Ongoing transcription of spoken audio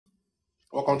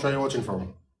What country are you watching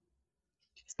from?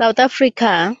 South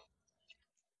Africa.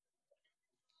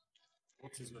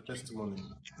 What is your testimony?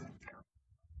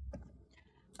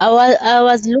 I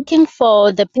was looking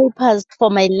for the papers for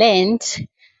my land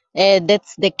that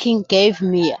the king gave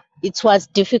me. It was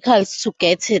difficult to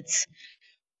get it.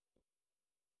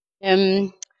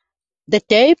 Um, the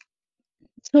day,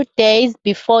 2 days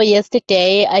before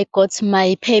yesterday, I got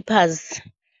my papers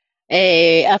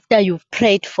after you've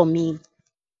prayed for me.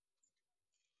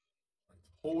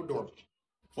 Hold on.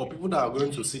 For people that are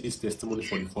going to see this testimony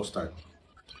for the first time,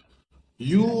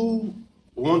 you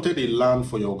wanted a land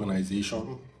for your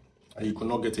organization and you could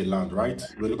not get a land, right?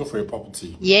 You were looking for a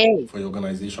property Yes, for your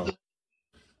organization,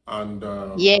 and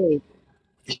yes,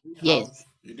 you didn't have yes,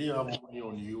 you didn't have money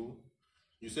on you.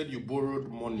 You said you borrowed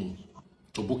money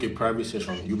to book a private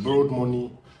session. You borrowed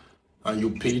money and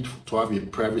you paid to have a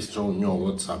private session with me on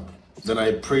WhatsApp. Then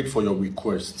I prayed for your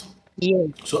request. yes,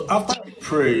 So after I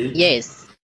prayed, yes,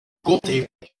 got a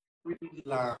very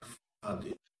large and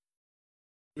a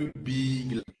very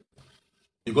big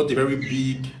you got a very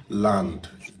big land,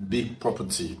 big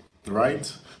property,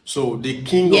 right? So the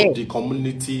king of yes, the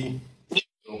community,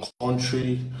 your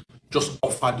country, just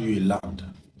offered you a land,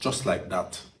 just like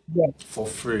that, yes, for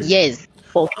free. yes,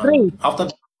 for And free. after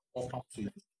the offer to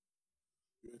you,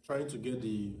 you're trying to get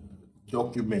the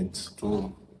document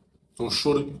to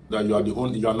show that you are the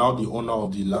owner, you are now the owner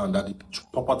of the land, that the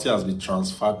property has been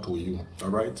transferred to you. All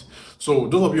right. So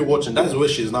those of you watching, that's where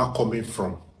she's now coming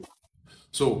from.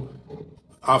 So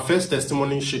her first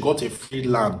testimony, she got a free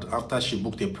land after she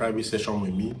booked a private session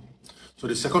with me. So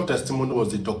the second testimony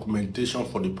was the documentation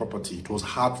for the property. It was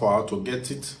hard for her to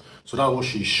get it. So that's what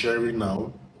she's sharing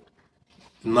now.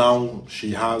 Now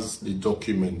she has the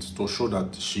document to show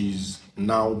that she's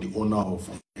now the owner of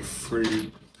a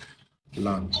free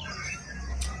land.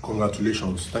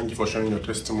 Congratulations. Thank you for sharing your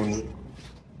testimony.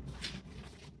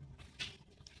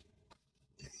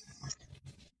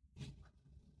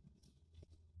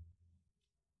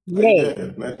 Are you Yes,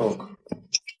 there? Network.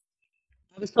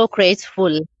 I'm so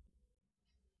grateful.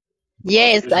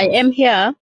 Yes, I Congratulations. am here.